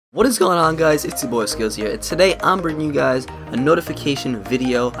What is going on, guys? It's your boy Skills here, and today I'm bringing you guys a notification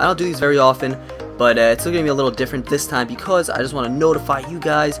video. I don't do these very often, but it's still going to be a little different this time because I just want to notify you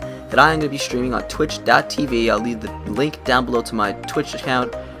guys that I am going to be streaming on twitch.tv. I'll leave the link down below to my Twitch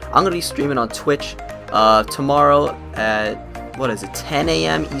account. I'm going to be streaming on Twitch tomorrow at, 10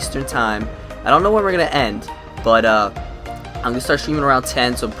 a.m. Eastern Time. I don't know when we're going to end, but I'm going to start streaming around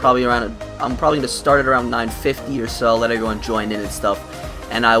 10, so I'm probably going to start at around 9:50 or so, let everyone join in and stuff.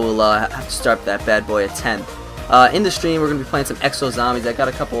 And I will have to start that bad boy at 10. In the stream, we're going to be playing some Exo Zombies. I got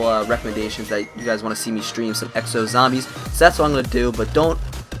a couple recommendations that you guys want to see me stream some Exo Zombies, so that's what I'm going to do. But don't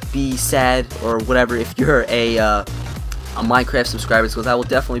be sad or whatever if you're a Minecraft subscriber, because I will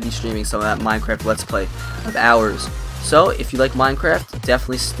definitely be streaming some of that Minecraft Let's Play of ours. So if you like Minecraft,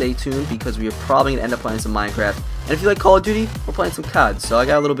 definitely stay tuned because we are probably going to end up playing some Minecraft. And if you like Call of Duty, we're playing some COD. So I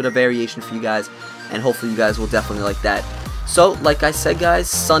got a little bit of variation for you guys, and hopefully you guys will definitely like that. So, like I said, guys,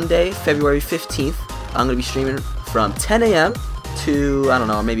 Sunday, February 15th, I'm going to be streaming from 10 a.m. to, I don't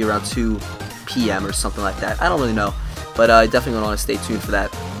know, maybe around 2 p.m. or something like that. I don't really know, but I definitely want to stay tuned for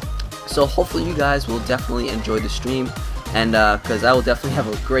that. So, hopefully you guys will definitely enjoy the stream, and because I will definitely have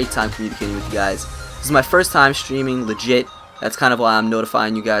a great time communicating with you guys. This is my first time streaming legit. That's kind of why I'm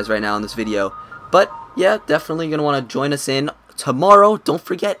notifying you guys right now in this video. But, yeah, definitely going to want to join us in tomorrow. Don't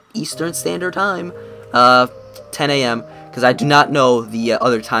forget, Eastern Standard Time, 10 a.m. because I do not know the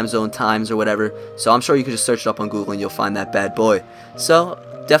other time zone times or whatever, so I'm sure you can just search it up on Google and you'll find that bad boy. So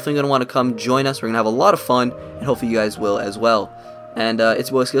definitely going to want to come join us. We're going to have a lot of fun, and hopefully you guys will as well. And it's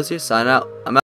your boy Skills here, signing out. I'm out.